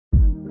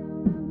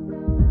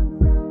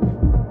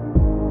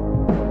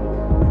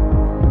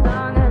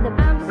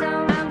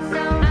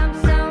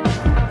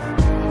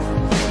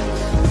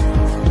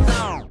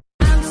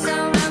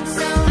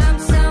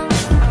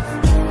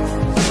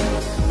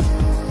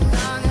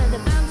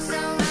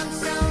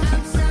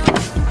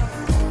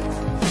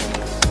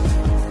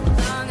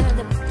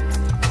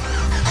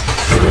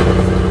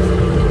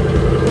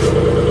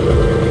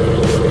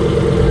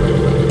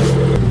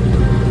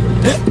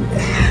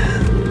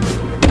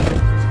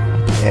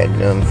heading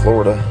down to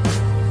Florida.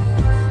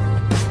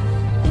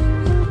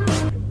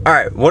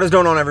 Alright, what is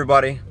going on,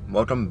 everybody?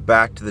 Welcome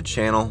back to the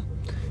channel.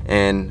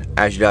 And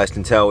as you guys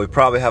can tell, we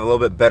probably have a little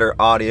bit better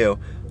audio,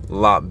 a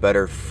lot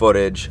better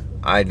footage.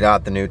 I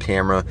got the new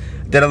camera.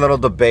 Did a little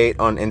debate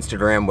on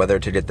Instagram whether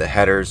to get the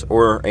headers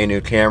or a new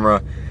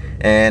camera.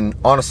 And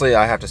honestly,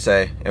 I have to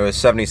say, it was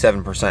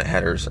 77%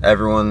 headers.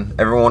 Everyone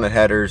wanted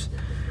headers.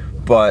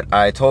 But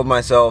I told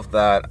myself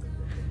that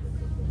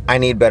I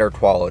need better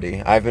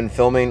quality. I've been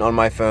filming on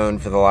my phone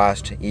for the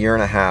last year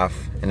and a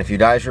half, and if you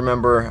guys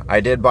remember, I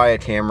did buy a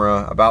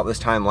camera about this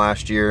time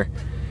last year,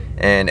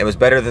 and it was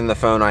better than the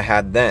phone I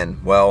had then.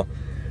 Well,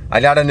 I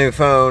got a new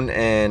phone,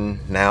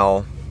 and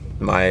now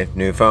my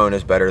new phone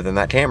is better than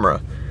that camera.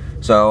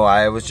 So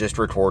I was just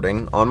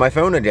recording on my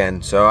phone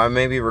again. So I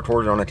maybe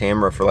recorded on a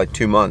camera for like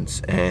 2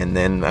 months, and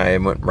then I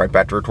went right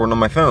back to recording on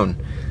my phone.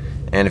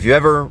 And if you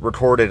ever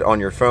recorded on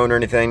your phone or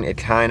anything,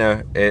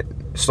 it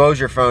slows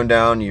your phone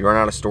down, you run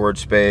out of storage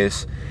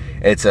space.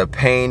 It's a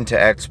pain to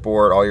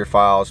export all your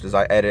files because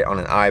I edit on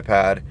an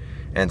iPad,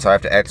 and so I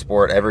have to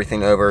export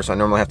everything over. So I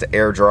normally have to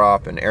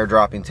airdrop, and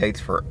airdropping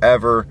takes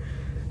forever.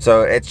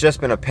 So it's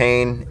just been a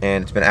pain,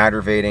 and it's been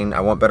aggravating. I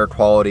want better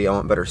quality, I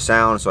want better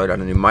sound, so I got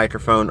a new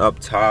microphone up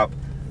top.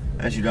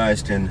 As you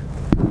guys can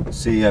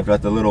see, I've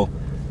got the little,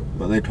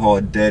 what they call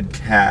a dead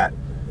cat,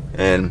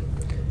 and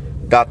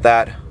got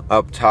that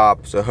up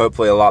top, so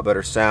hopefully a lot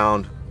better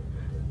sound.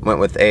 Went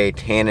with a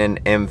Canon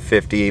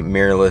M50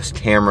 mirrorless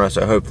camera,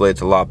 so hopefully it's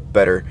a lot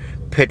better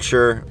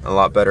picture, a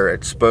lot better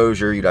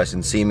exposure. You guys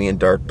can see me in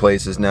dark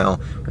places now.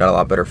 Got a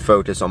lot better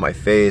focus on my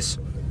face.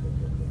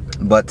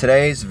 But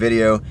today's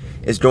video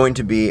is going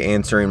to be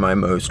answering my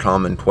most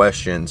common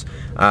questions.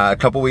 A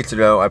couple weeks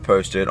ago, I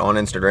posted on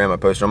Instagram, I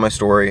posted on my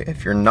story.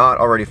 If you're not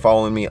already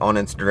following me on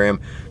Instagram,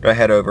 go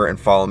ahead over and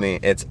follow me.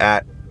 It's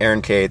at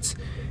Aaron Cates,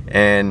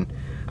 and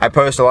I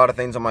post a lot of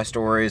things on my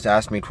stories,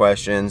 ask me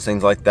questions,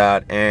 things like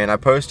that, and I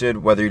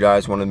posted whether you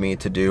guys wanted me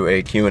to do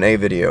a Q&A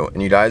video,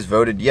 and you guys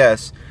voted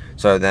yes.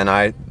 So then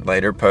I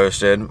later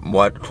posted,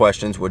 what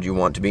questions would you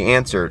want to be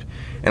answered?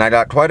 And I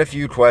got quite a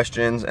few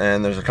questions,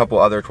 and there's a couple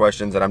other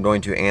questions that I'm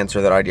going to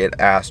answer that I get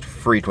asked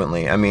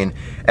frequently. I mean,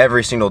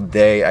 every single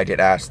day I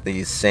get asked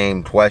these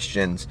same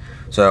questions.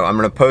 So I'm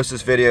going to post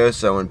this video,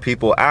 so when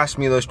people ask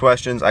me those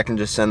questions, I can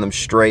just send them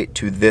straight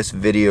to this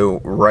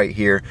video right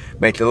here.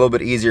 Make it a little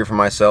bit easier for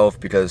myself,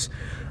 because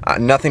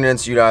nothing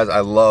against you guys.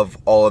 I love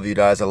all of you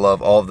guys. I love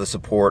all of the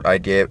support I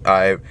get.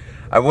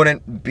 I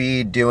wouldn't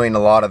be doing a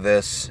lot of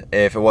this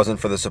if it wasn't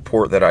for the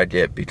support that I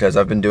get, because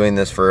I've been doing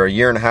this for a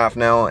year and a half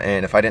now,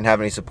 and if I didn't have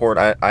any support,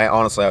 I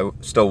honestly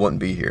still wouldn't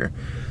be here.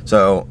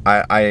 So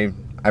I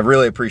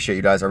really appreciate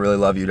you guys. I really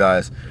love you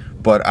guys,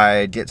 but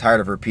I get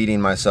tired of repeating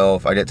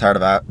myself. I get tired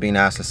of being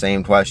asked the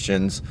same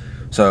questions.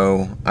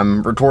 So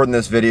I'm recording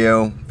this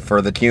video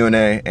for the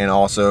Q&A, and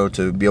also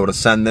to be able to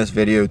send this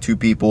video to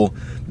people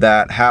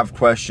that have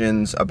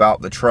questions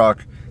about the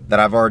truck that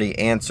I've already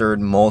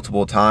answered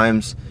multiple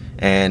times,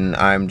 and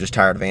I'm just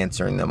tired of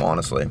answering them,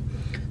 honestly.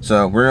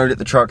 So we're gonna get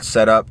the truck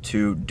set up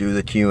to do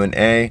the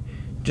Q&A.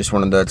 Just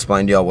wanted to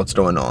explain to y'all what's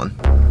going on.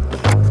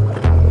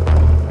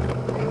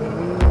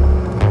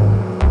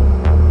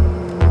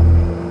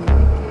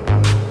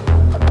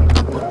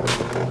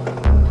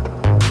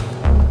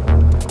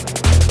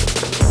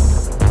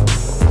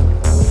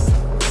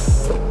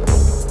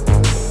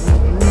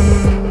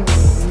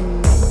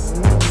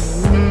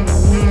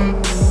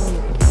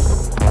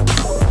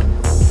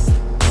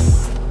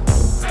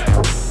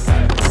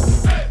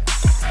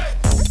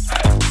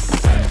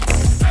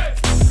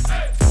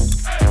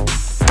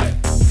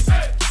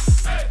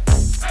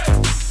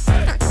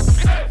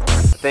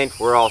 I think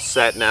we're all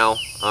set now.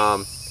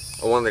 I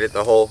wanted to get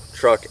the whole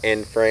truck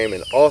in frame,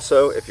 and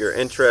also if you're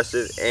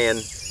interested in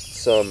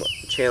some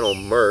channel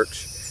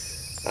merch,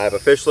 I've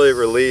officially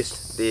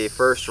released the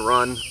first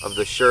run of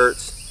the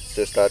shirts. It's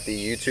just got the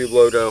YouTube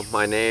logo,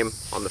 my name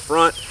on the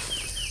front,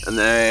 and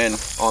then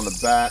on the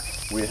back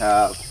we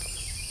have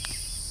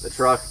the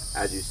truck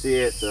as you see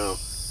it. So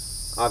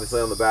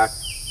obviously on the back,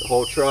 the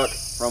whole truck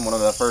from one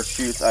of the first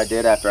shoots I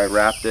did after I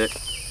wrapped it.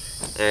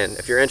 And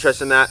if you're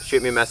interested in that,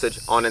 shoot me a message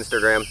on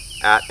Instagram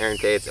at Aaron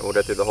Cates, and we'll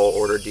go through the whole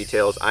order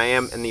details. I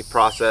am in the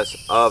process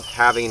of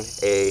having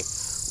a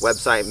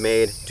website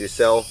made to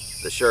sell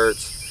the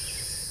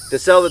shirts, to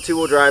sell the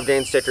two-wheel drive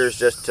Dane stickers,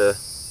 just to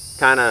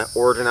kind of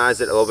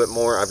organize it a little bit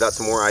more. I've got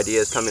some more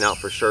ideas coming out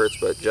for shirts,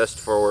 but just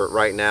for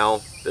right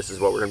now, this is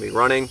what we're going to be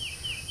running,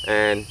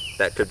 and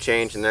that could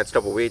change in the next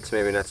couple weeks,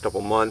 maybe the next couple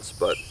months.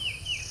 But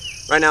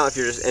right now, if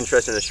you're just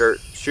interested in a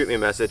shirt, shoot me a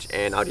message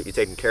and I'll get you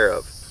taken care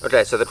of.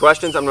 Okay, so the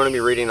questions I'm going to be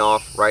reading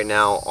off right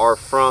now are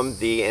from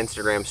the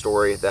Instagram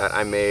story that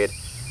I made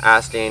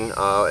asking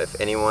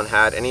if anyone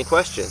had any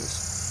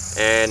questions.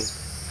 And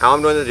how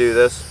I'm going to do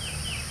this,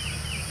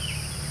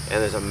 and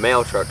there's a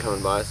mail truck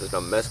coming by, so it's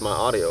going to mess my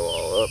audio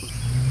all up.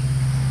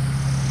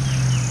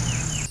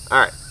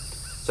 Alright,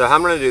 so how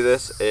I'm going to do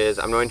this is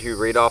I'm going to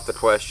read off the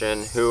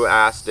question, who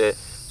asked it.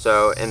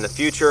 So in the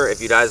future,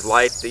 if you guys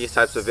like these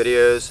types of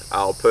videos,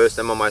 I'll post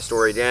them on my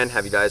story again,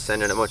 have you guys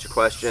send in a bunch of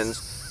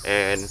questions.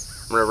 and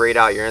I'm gonna read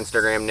out your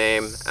Instagram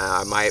name.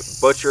 I might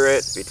butcher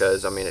it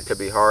because I mean it could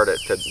be hard,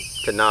 it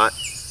could not.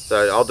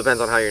 So it all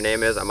depends on how your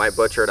name is. I might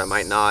butcher it, I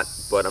might not.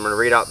 But I'm gonna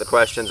read out the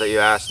questions that you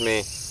asked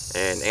me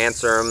and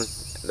answer them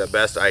the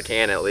best I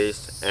can at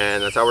least.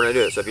 And that's how we're gonna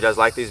do it. So if you guys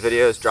like these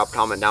videos, drop a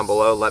comment down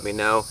below, let me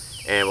know.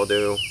 And we'll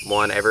do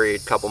one every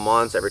couple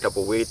months, every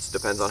couple weeks,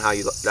 depends on how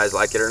you guys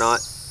like it or not.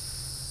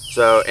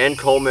 So N.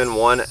 Coleman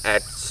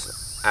 1X,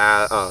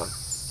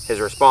 his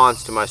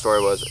response to my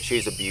story was,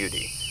 "She's a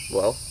beauty."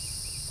 Well,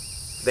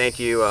 thank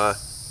you,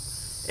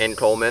 N.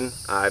 Coleman.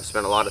 I've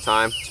spent a lot of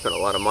time, spent a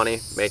lot of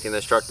money making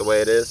this truck the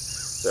way it is.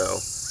 So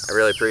I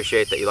really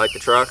appreciate that you like the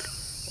truck.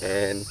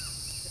 And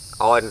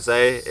all I can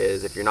say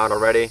is, if you're not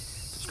already,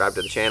 subscribe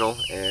to the channel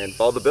and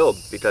follow the build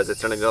because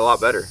it's going to get a lot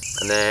better.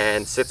 And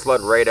then Sitslud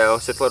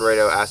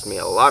Rado asked me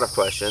a lot of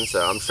questions,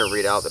 so I'm just going to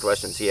read out the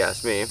questions he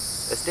asked me.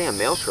 This damn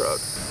mail truck.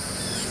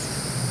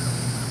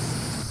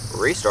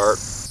 Restart.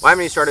 Why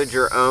haven't you started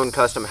your own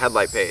custom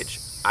headlight page?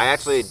 I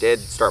actually did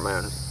start my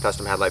own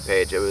custom headlight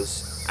page. It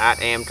was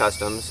at AM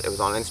Customs. It was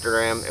on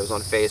Instagram. It was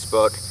on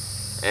Facebook.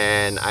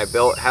 And I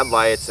built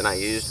headlights and I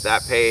used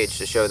that page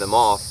to show them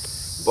off.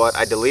 But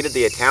I deleted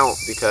the account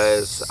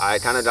because I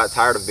kind of got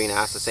tired of being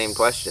asked the same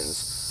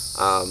questions.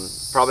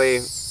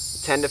 Probably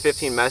 10 to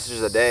 15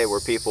 messages a day were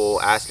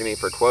people asking me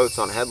for quotes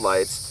on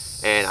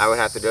headlights, and I would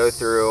have to go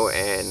through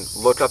and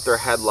look up their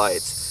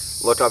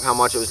headlights, look up how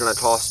much it was going to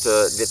cost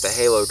to get the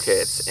halo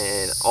kits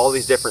and all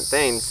these different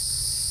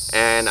things.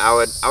 And I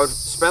would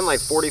spend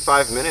like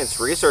 45 minutes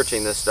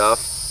researching this stuff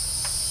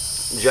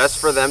just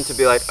for them to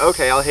be like,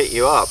 okay, I'll hit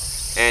you up,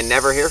 and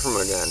never hear from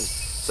them again.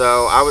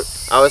 So I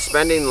was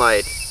spending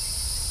like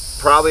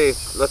probably,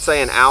 let's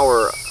say, an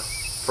hour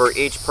for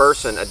each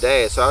person a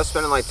day. So I was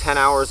spending like 10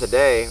 hours a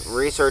day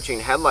researching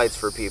headlights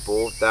for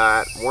people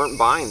that weren't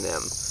buying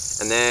them.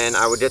 And then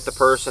I would get the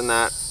person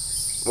that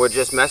would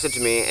just message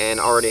me and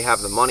already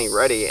have the money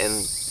ready.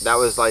 And that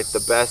was like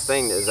the best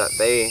thing, is that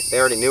they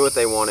already knew what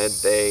they wanted.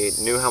 They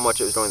knew how much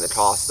it was going to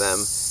cost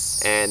them.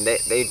 And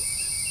they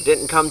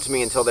didn't come to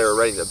me until they were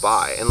ready to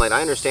buy. And like,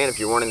 I understand if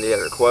you're wanting to get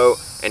a quote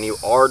and you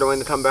are going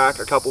to come back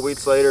a couple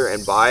weeks later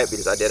and buy it,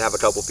 because I did have a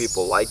couple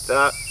people like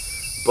that.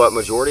 But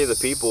majority of the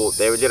people,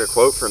 they would get a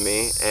quote from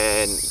me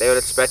and they would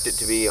expect it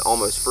to be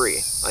almost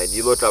free. Like,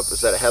 you look up a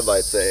set of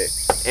headlights, say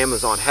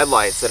Amazon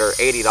headlights that are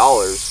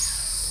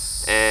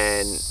 $80,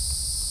 and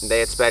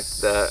they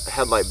expect the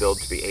headlight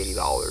build to be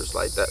 $80.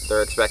 Like, that,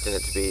 they're expecting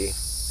it to be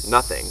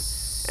nothing.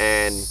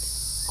 And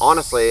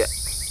honestly,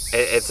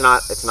 it's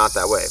not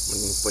that way.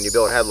 When you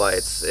build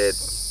headlights,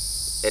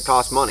 it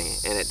costs money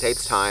and it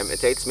takes time.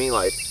 It takes me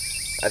like,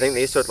 I think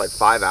these took like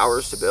 5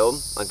 hours to build.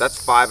 Like, that's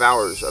 5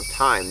 hours of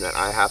time that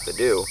I have to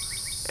do.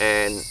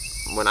 And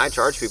when I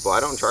charge people, I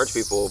don't charge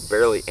people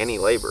barely any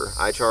labor.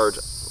 I charge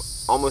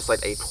almost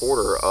like a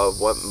quarter of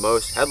what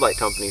most headlight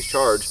companies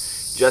charge,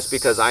 just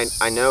because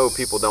I know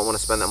people don't want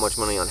to spend that much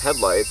money on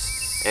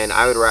headlights, and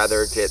I would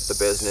rather get the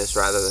business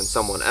rather than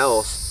someone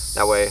else.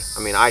 That way,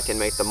 I mean, I can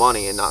make the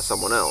money and not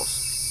someone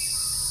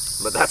else.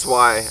 But that's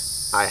why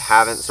I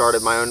haven't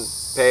started my own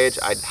page.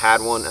 I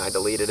had one and I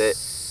deleted it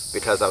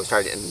because I was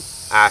trying to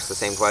ask the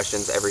same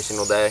questions every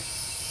single day.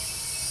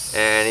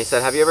 And he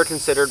said, have you ever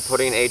considered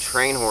putting a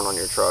train horn on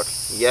your truck?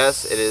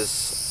 Yes, it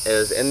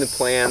is in the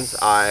plans.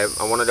 I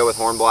want to go with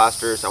horn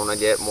blasters. I want to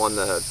get one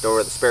to go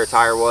where the spare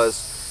tire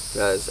was,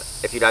 because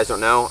if you guys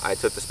don't know, I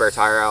took the spare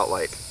tire out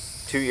like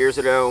 2 years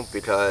ago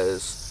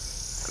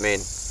because, I mean,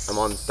 I'm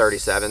on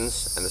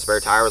 37s and the spare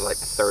tire was like a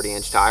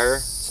 30-inch tire.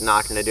 It's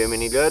not going to do me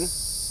any good.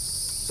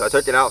 So I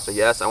took it out. So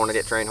yes, I want to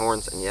get train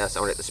horns, and yes,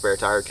 I want to get the spare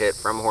tire kit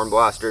from Horn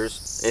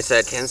Blasters. And he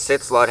said, can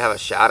Sitslud have a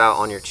shout out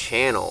on your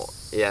channel?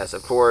 Yes,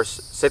 of course.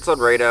 Sitslud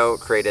Rado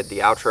created the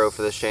outro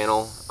for this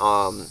channel.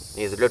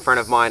 He's a good friend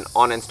of mine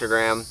on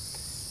Instagram,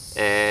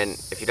 and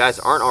if you guys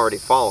aren't already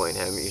following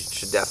him, you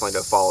should definitely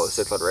go follow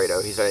Sitslud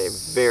Rado. He's a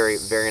very,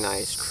 very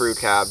nice crew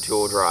cab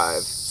dual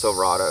drive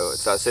Silverado.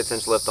 It's got a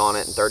 6-inch lift on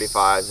it, and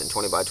 35s and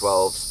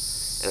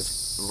 20x12s, and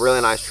it's a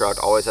really nice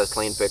truck. Always has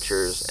clean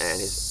pictures, and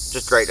he's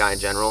just a great guy in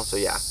general. So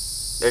yeah,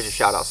 there's your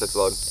shout out,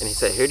 Sitslud. And he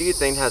said, who do you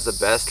think has the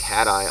best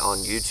cat eye on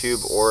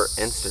YouTube or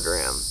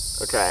Instagram?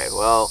 Okay,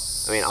 well,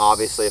 I mean,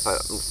 obviously, if I'm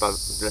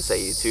gonna say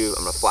YouTube,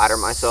 I'm gonna flatter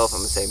myself. I'm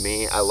gonna say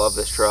me. I love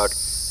this truck,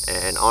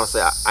 and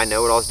honestly, I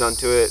know what all's done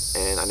to it,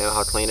 and I know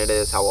how clean it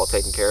is, how well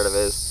taken care of it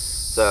is.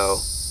 So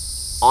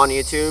on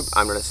YouTube,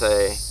 I'm gonna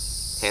say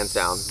hands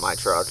down my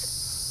truck.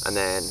 And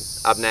then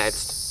up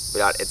next, we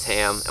got It's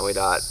Ham, and we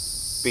got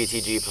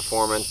BTG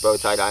Performance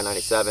Bowtie Die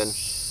 97.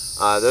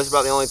 Those are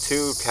about the only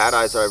two cat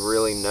eyes that I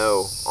really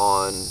know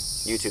on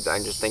YouTube that I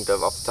can just think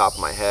of off the top of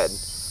my head.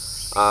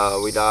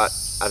 We got,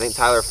 I think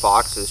Tyler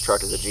Fox's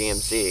truck is a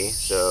GMC,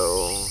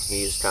 so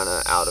he's kind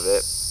of out of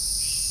it.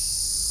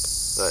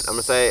 But I'm going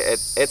to say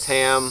It's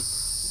Ham,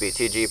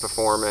 BTG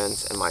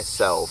Performance, and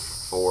myself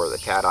for the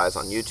cat eyes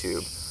on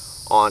YouTube.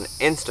 On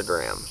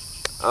Instagram,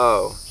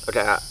 oh,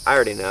 okay, I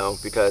already know,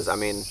 because, I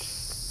mean,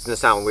 it's going to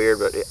sound weird,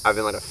 but I've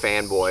been like a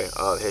fanboy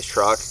of his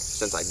truck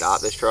since I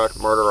got this truck,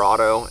 Murder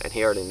Auto, and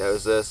he already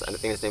knows this. I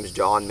think his name is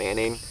John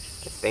Manning.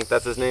 I think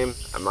that's his name.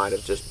 I might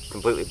have just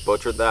completely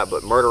butchered that,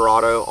 but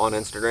Murderado on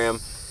Instagram,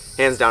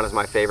 hands down, is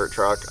my favorite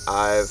truck.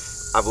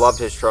 I've loved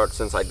his truck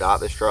since I got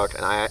this truck,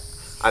 and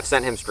I've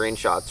sent him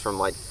screenshots from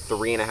like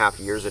 3.5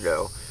 years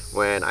ago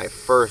when I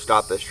first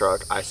got this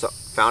truck. I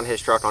found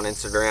his truck on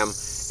Instagram,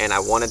 and I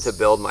wanted to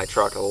build my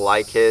truck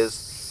like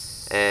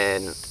his.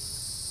 And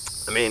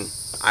I mean,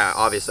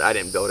 obviously I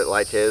didn't build it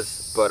like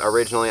his, but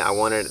originally I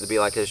wanted it to be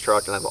like his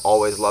truck, and I've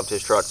always loved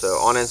his truck. So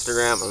on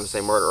Instagram, I'm gonna say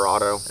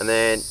Murderado. And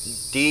then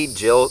D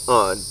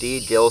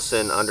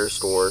Gilson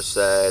 _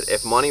 said,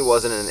 if money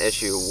wasn't an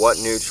issue, what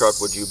new truck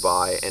would you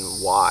buy and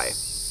why?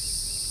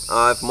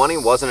 If money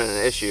wasn't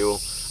an issue,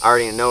 I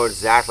already know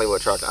exactly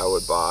what truck I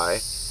would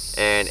buy,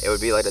 and it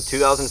would be like a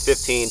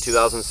 2015,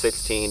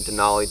 2016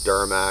 Denali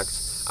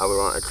Duramax. I would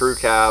want a crew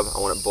cab, I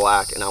want it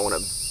black, and I want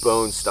it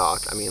bone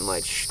stock. I mean,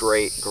 like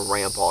straight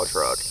grandpa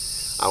truck.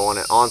 I want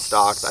it on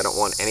stocks. I don't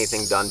want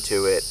anything done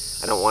to it.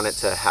 I don't want it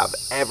to have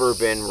ever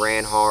been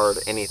ran hard,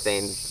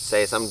 anything.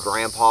 Say some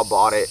grandpa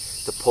bought it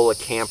to pull a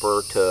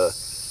camper to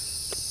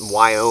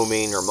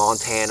Wyoming or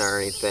Montana or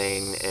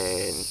anything,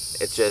 and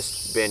it's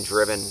just been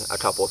driven a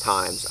couple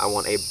times. I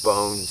want a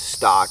bone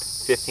stock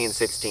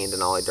 15-16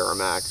 Denali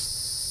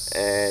Duramax,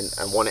 and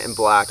I want it in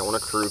black. I want a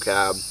crew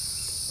cab,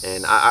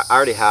 and I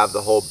already have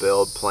the whole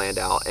build planned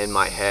out in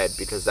my head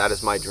because that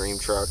is my dream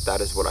truck.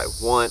 That is what I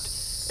want,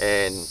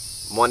 and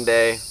one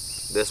day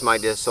this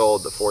might get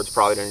sold. The Ford's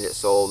probably going to get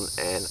sold,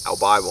 and I'll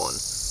buy one.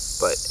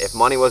 But if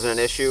money wasn't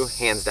an issue,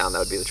 hands down, that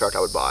would be the truck I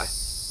would buy.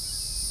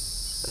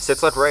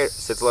 Sitz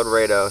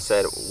Laredo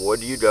said,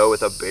 would you go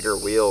with a bigger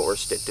wheel or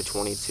stick to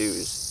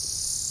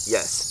 22s?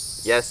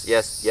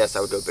 Yes, I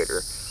would go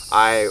bigger.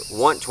 I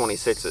want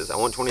 26s. I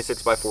want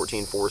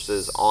 26x14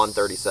 forces on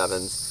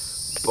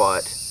 37s,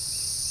 but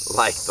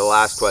like the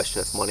last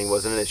question, if money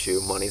wasn't an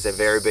issue, money's a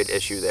very big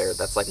issue there.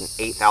 That's like an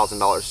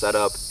 $8,000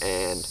 setup,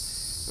 and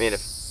I mean,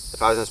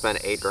 if I was gonna spend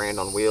 $8 grand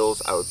on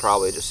wheels, I would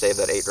probably just save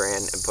that $8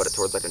 grand and put it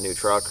towards like a new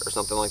truck or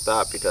something like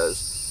that,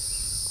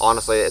 because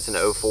honestly, it's an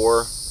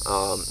 04.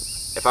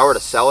 If I were to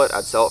sell it,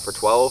 I'd sell it for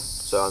 12.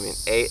 So I mean,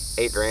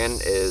 eight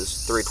grand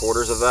is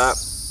 3/4 of that.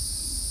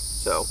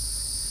 So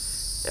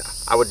yeah,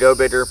 I would go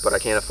bigger, but I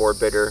can't afford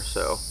bigger,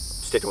 so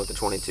I'm sticking with the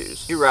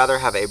 22s. Would you rather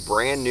have a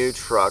brand new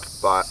truck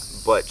but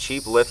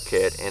cheap lift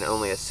kit and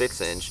only a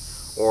 6-inch,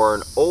 or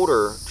an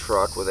older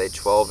truck with a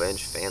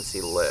 12-inch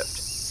fancy lift?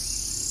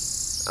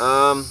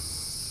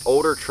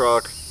 Older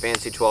truck,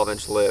 fancy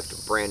 12-inch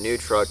lift. Brand new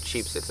truck,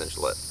 cheap 6-inch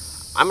lift.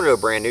 I'm gonna go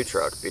brand new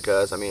truck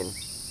because I mean,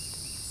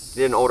 you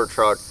get an older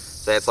truck.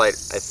 Say it's like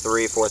a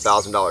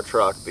 $3,000-$4,000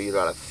 truck, but you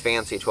got a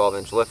fancy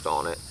 12-inch lift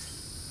on it.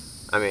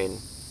 I mean,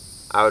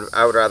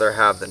 I would rather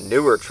have the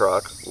newer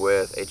truck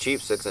with a cheap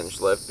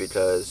 6-inch lift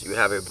because you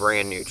have a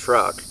brand new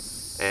truck,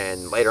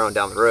 and later on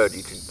down the road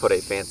you could put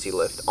a fancy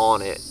lift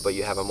on it, but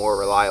you have a more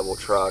reliable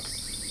truck,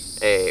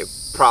 a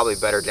probably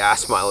better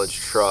gas mileage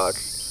truck,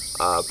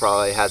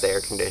 probably has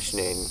air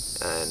conditioning,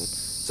 and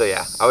so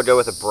yeah, I would go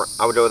with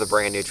a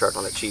brand new truck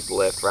on a cheap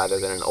lift rather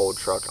than an old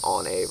truck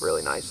on a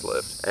really nice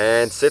lift.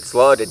 And Sitz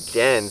Lud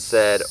again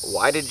said,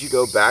 why did you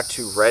go back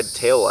to red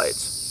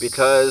taillights?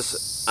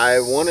 Because I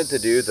wanted to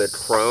do the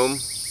chrome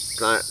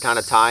kind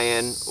of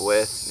tie-in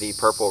with the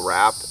purple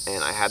wrap,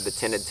 and I had the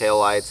tinted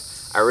taillights.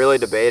 I really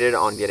debated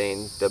on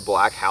getting the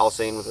black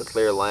housing with a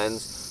clear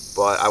lens,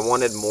 but I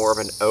wanted more of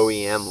an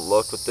OEM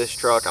look with this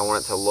truck. I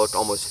want it to look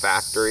almost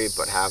factory,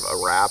 but have a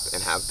wrap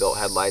and have built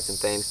headlights and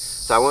things.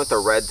 So I went with the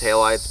red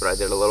taillights, but I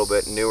did a little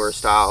bit newer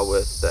style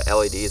with the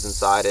LEDs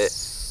inside it.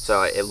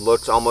 So it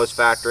looks almost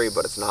factory,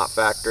 but it's not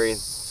factory.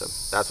 So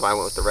that's why I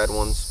went with the red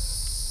ones.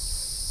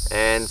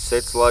 And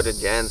Sitz Lud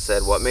again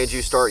said, what made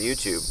you start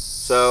YouTube?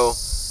 So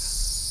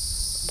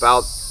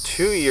about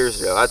 2 years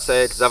ago, I'd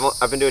say, because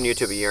I've been doing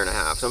YouTube a year and a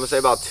half. So I'm going to say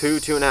about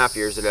 2.5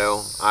 years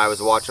ago, I was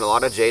watching a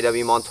lot of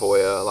JW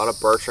Montoya, a lot of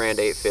Bertrand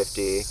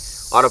 850,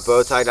 a lot of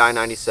Bowtie Die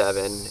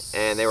 97,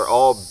 and they were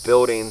all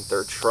building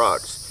their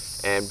trucks.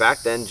 And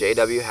back then,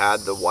 JW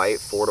had the white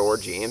 4-door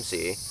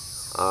GMC,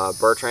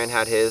 Bertrand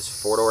had his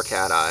 4-door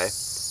Cat Eye,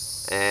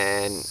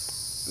 and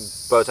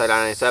Bowtie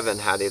 97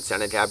 had the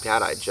extended cab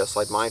Cat Eye, just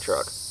like my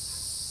truck.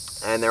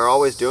 And they were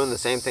always doing the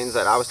same things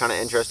that I was kind of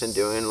interested in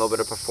doing, a little bit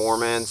of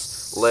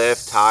performance,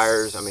 lift,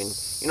 tires, I mean,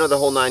 you know, the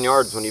whole 9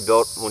 yards when you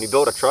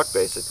build a truck,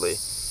 basically.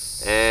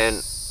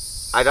 And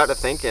I got to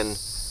thinking,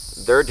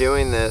 they're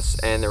doing this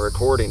and they're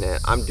recording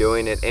it, I'm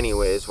doing it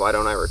anyways, why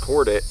don't I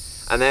record it?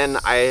 And then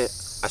I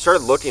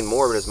started looking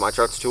more because my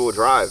truck's 2-wheel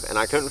drive, and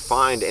I couldn't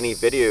find any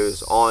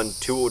videos on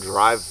 2-wheel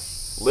drive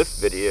lift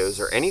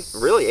videos or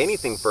really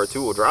anything for a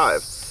 2-wheel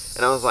drive.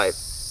 And I was like,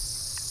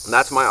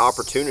 that's my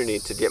opportunity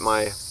to get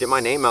my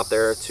name out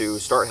there, to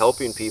start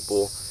helping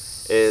people.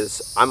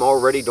 Is I'm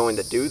already going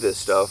to do this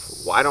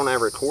stuff, why don't I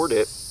record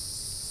it?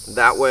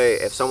 That way,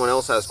 if someone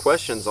else has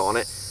questions on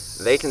it,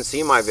 they can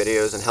see my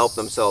videos and help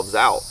themselves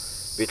out.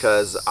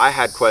 Because I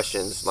had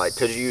questions like,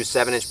 could you use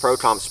 7-inch Pro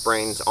Comp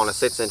springs on a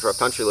 6-inch rough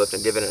country lift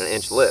and give it an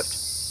 1-inch lift?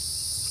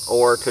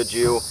 Or could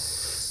you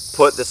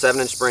put the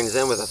 7-inch springs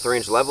in with a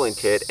 3-inch leveling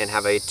kit and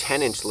have a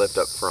 10-inch lift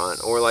up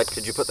front? Or like,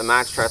 could you put the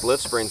Max Track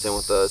lift springs in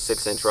with a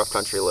 6-inch rough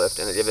country lift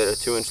and give it a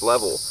 2-inch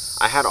level?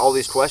 I had all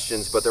these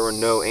questions, but there were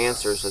no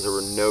answers because there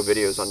were no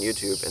videos on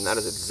YouTube, and that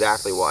is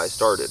exactly why I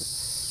started.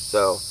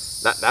 So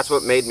that's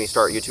what made me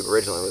start YouTube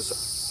originally.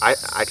 Was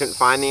I couldn't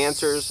find the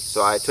answers,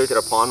 so I took it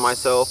upon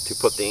myself to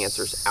put the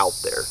answers out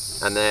there.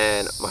 And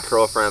then my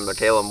girlfriend,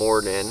 Michaela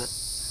Morgan,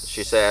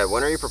 she said,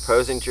 "When are you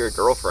proposing to your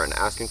girlfriend?"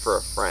 Asking for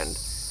a friend.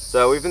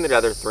 So we've been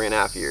together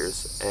 3.5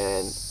 years,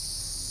 and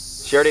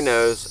she already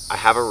knows I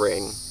have a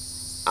ring.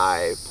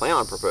 I plan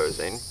on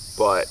proposing,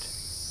 but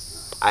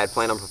I had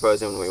planned on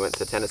proposing when we went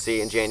to Tennessee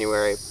in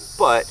January,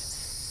 but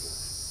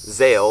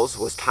Zales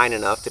was kind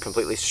enough to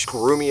completely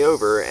screw me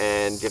over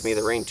and give me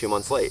the ring 2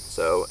 months late.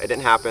 So it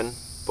didn't happen,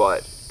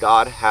 but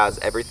God has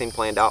everything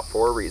planned out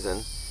for a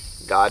reason.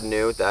 God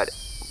knew that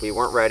we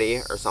weren't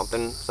ready, or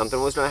something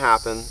was going to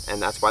happen,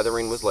 and that's why the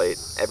ring was late.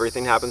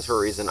 Everything happens for a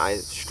reason. I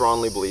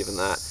strongly believe in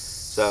that.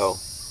 So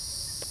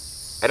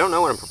I don't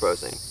know when I'm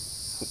proposing.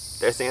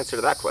 There's the answer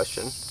to that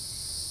question.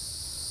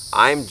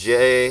 I'm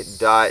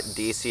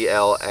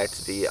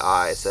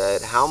J.DCLXVI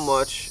said, "How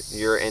much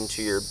you're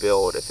into your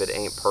build if it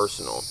ain't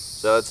personal?"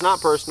 So it's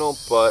not personal,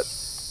 but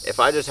if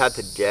I just had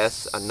to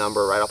guess a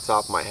number right off the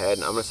top of my head,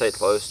 I'm going to say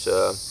close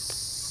to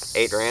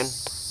 8 grand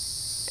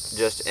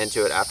just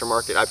into it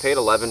aftermarket. I paid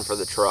 11 for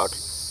the truck.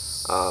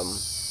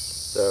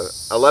 So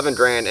 11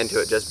 grand into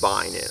it just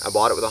buying it. I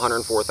bought it with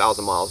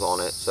 104,000 miles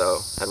on it,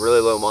 so had really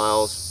low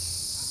miles.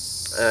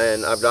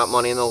 And I've got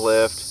money in the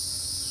lift,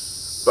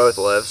 both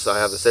lifts. I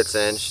have the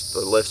 6-inch, the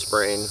lift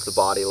springs, the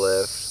body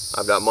lift.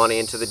 I've got money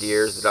into the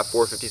gears. It's got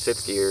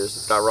 456 gears.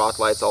 It's got rock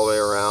lights all the way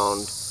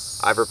around.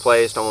 I've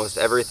replaced almost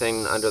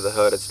everything under the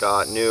hood. It's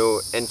got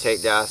new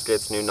intake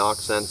gaskets, new knock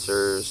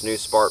sensors, new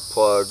spark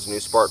plugs,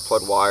 new spark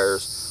plug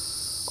wires,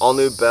 all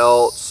new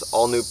belts,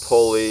 all new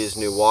pulleys,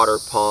 new water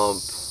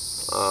pump.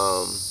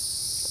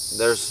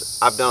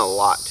 I've done a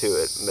lot to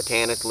it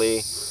mechanically.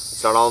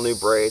 It's got all new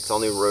brakes, all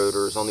new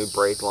rotors, all new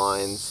brake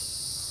lines.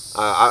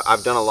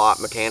 I've done a lot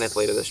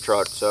mechanically to this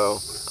truck, so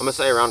I'm gonna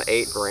say around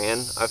 8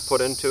 grand I've put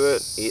into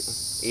it.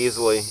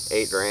 Easily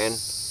 8 grand.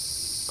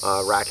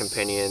 Rack and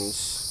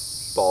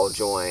pinions, ball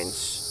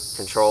joints,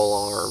 control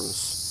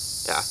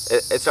arms. Yeah,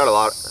 it's got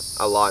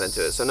a lot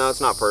into it. So no, it's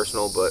not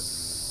personal, but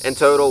in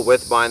total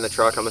with buying the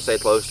truck, I'm gonna say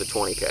close to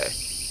 20K.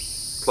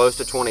 Close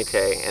to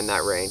 20K in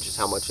that range is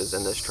how much is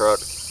in this truck.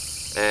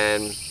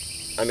 And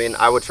I mean,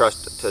 I would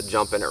trust to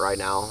jump in it right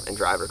now and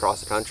drive it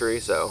across the country.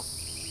 So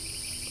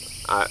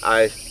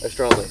I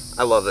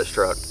love this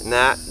truck. And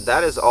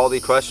that is all the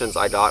questions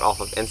I got off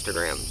of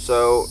Instagram.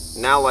 So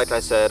now, like I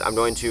said, I'm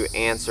going to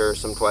answer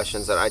some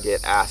questions that I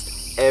get asked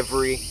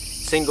every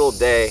single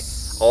day.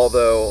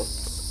 Although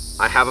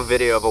I have a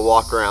video of a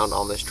walk around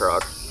on this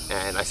truck,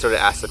 and I sort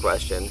of asked the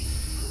question.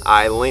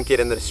 I link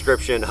it in the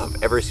description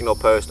of every single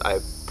post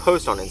I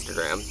post on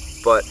Instagram.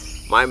 But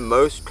my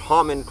most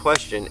common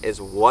question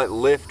is, what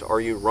lift are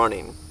you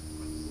running?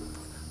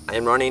 I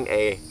am running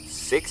a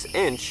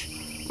 6-inch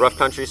rough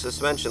country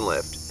suspension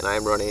lift, and I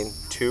am running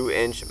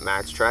 2-inch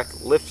Max Track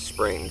lift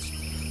springs.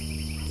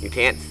 You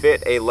can't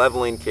fit a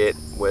leveling kit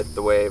with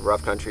the way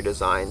rough country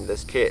designed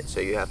this kit, so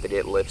you have to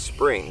get lift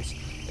springs.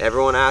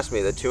 Everyone asked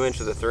me the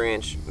 2-inch or the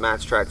 3-inch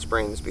Max Track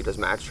springs because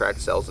Max Track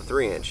sells a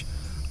 3-inch.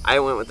 I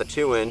went with the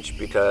 2-inch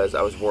because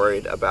I was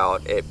worried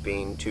about it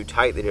being too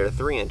tight. They did a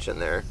 3-inch in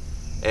there,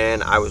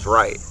 and I was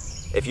right.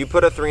 If you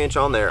put a 3-inch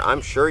on there,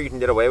 I'm sure you can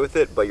get away with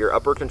it, but your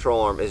upper control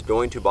arm is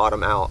going to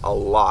bottom out a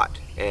lot,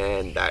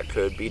 and that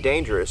could be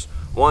dangerous.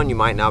 One, you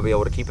might not be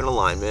able to keep an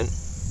alignment.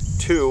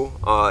 Two,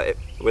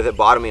 with it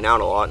bottoming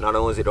out a lot, not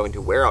only is it going to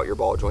wear out your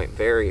ball joint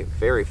very,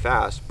 very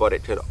fast, but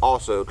it could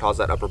also cause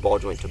that upper ball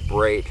joint to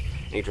break,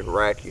 and you could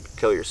wreck. You could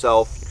kill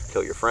yourself, you could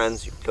kill your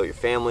friends, you could kill your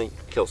family, you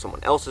could kill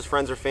someone else's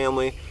friends or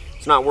family.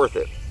 It's not worth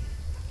it.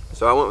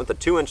 So I went with the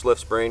 2-inch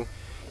lift spring,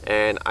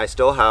 and I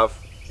still have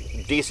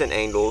decent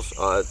angles.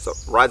 It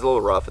rides a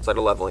little rough. It's like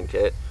a leveling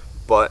kit,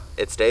 but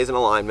it stays in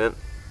alignment.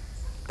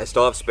 I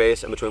still have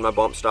space in between my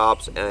bump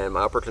stops and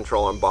my upper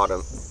control arm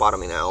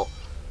bottoming out.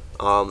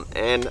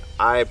 And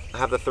I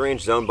have the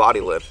 3-inch zone body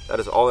lift. That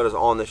is all that is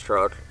on this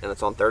truck, and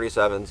it's on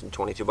 37s and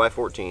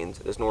 22x14s.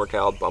 It is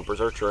NorCal, bumpers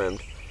are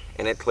trimmed,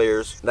 and it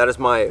clears. That is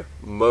my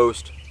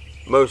most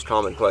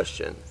common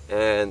question.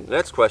 And the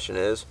next question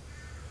is,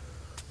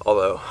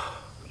 although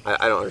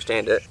I don't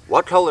understand it,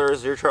 what color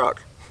is your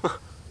truck?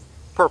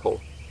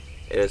 Purple.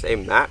 It is a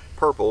matte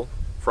purple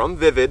from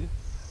Vivid.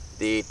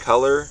 The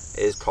color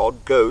is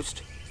called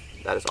Ghost.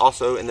 That is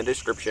also in the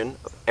description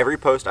of every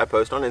post I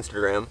post on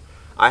Instagram.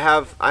 I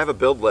have a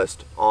build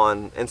list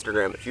on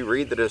Instagram. If you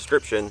read the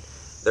description,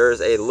 there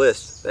is a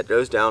list that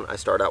goes down. I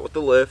start out with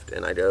the lift,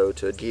 and I go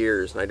to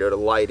gears, and I go to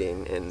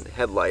lighting and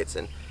headlights,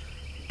 and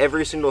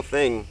every single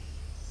thing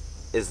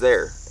is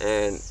there.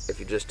 And if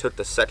you just took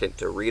the second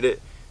to read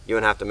it, you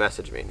wouldn't have to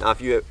message me. Now, if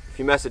you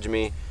message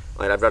me,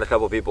 like I've got a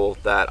couple people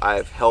that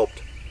I've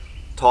helped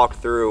talk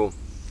through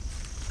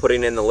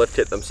putting in the lift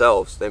kit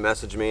themselves. They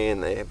message me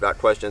and they've got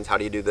questions. How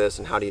do you do this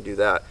and how do you do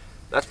that?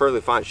 that's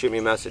perfectly fine. Shoot me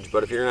a message.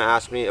 But if you're gonna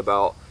ask me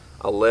about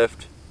a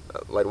lift,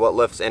 like what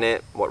lift's in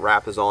it, what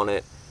wrap is on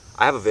it,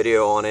 I have a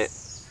video on it.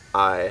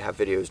 I have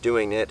videos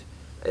doing it.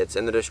 It's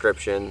in the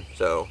description.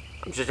 So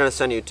I'm just gonna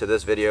send you to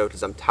this video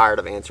because I'm tired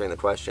of answering the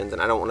questions,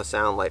 and I don't want to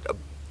sound like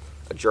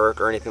a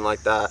jerk or anything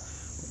like that.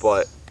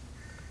 But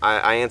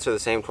I answer the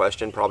same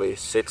question probably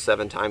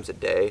 6-7 times a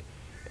day,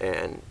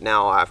 and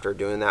now after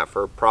doing that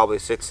for probably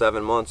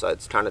 6-7 months,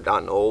 it's kind of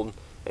gotten old,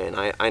 and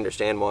I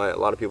understand why a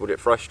lot of people get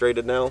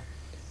frustrated now.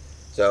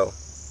 So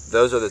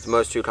those are the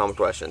most two common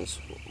questions.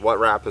 What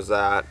wrap is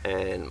that,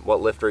 and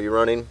what lift are you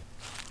running?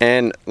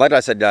 And like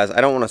I said, guys,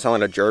 I don't want to sound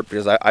like a jerk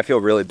because I feel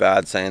really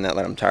bad saying that.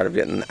 Like, I'm tired of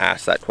getting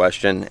asked that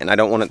question, and I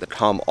don't want it to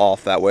come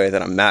off that way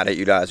that I'm mad at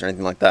you guys or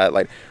anything like that.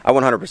 Like, I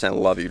 100%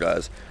 love you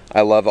guys.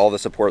 I love all the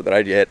support that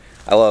I get.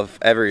 I love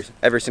every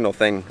single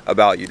thing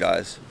about you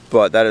guys.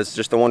 But that is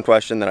just the one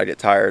question that I get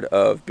tired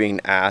of being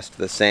asked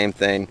the same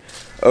thing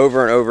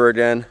over and over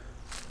again.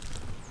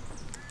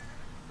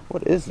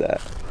 What is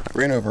that? I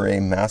ran over a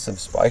massive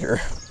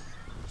spider.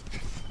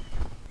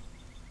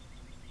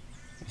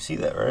 You see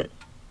that, right?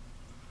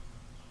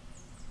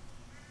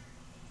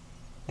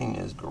 Thing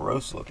is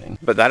gross looking.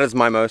 But that is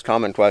my most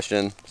common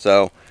question.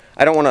 So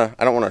I don't want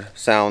to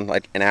sound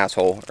like an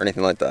asshole or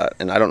anything like that.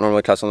 And I don't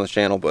normally cuss on this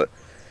channel, but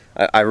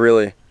I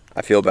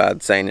feel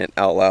bad saying it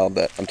out loud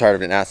that I'm tired of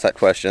being asked that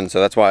question.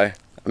 So that's why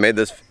I made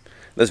this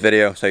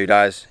video, so you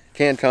guys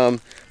can come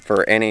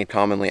for any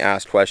commonly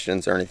asked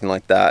questions or anything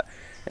like that.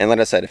 And like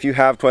I said, if you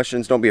have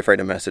questions, don't be afraid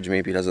to message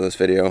me because of this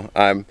video.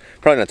 I'm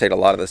probably gonna take a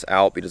lot of this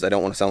out because I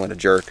don't want to sound like a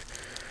jerk.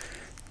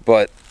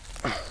 But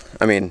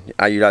I mean,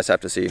 you guys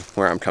have to see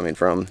where I'm coming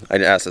from. I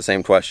ask the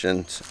same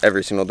questions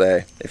every single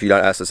day. If you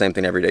don't ask the same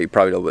thing every day, you're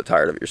probably a little bit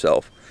tired of it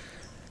yourself.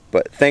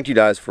 But thank you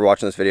guys for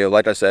watching this video.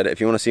 Like I said, if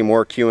you want to see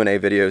more Q&A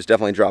videos,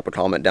 definitely drop a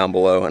comment down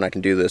below, and I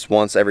can do this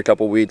once every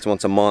couple weeks,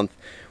 once a month,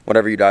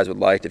 whatever you guys would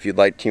like. If you'd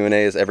like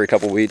Q&As every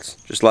couple weeks,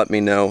 just let me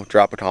know.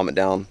 Drop a comment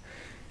down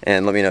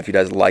and let me know if you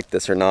guys like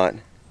this or not.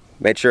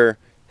 Make sure to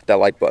hit that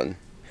like button.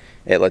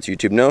 It lets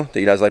YouTube know that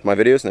you guys like my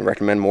videos and they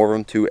recommend more of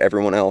them to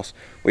everyone else.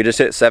 We just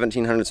hit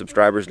 1,700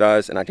 subscribers,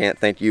 guys, and I can't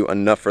thank you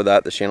enough for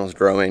that. The channel's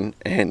growing,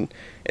 and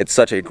it's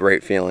such a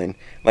great feeling.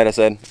 Like I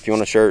said, if you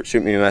want a shirt,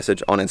 shoot me a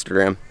message on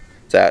Instagram.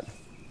 It's at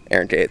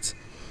Aaron Cates.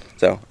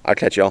 So I'll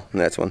catch y'all in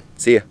the next one.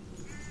 See ya.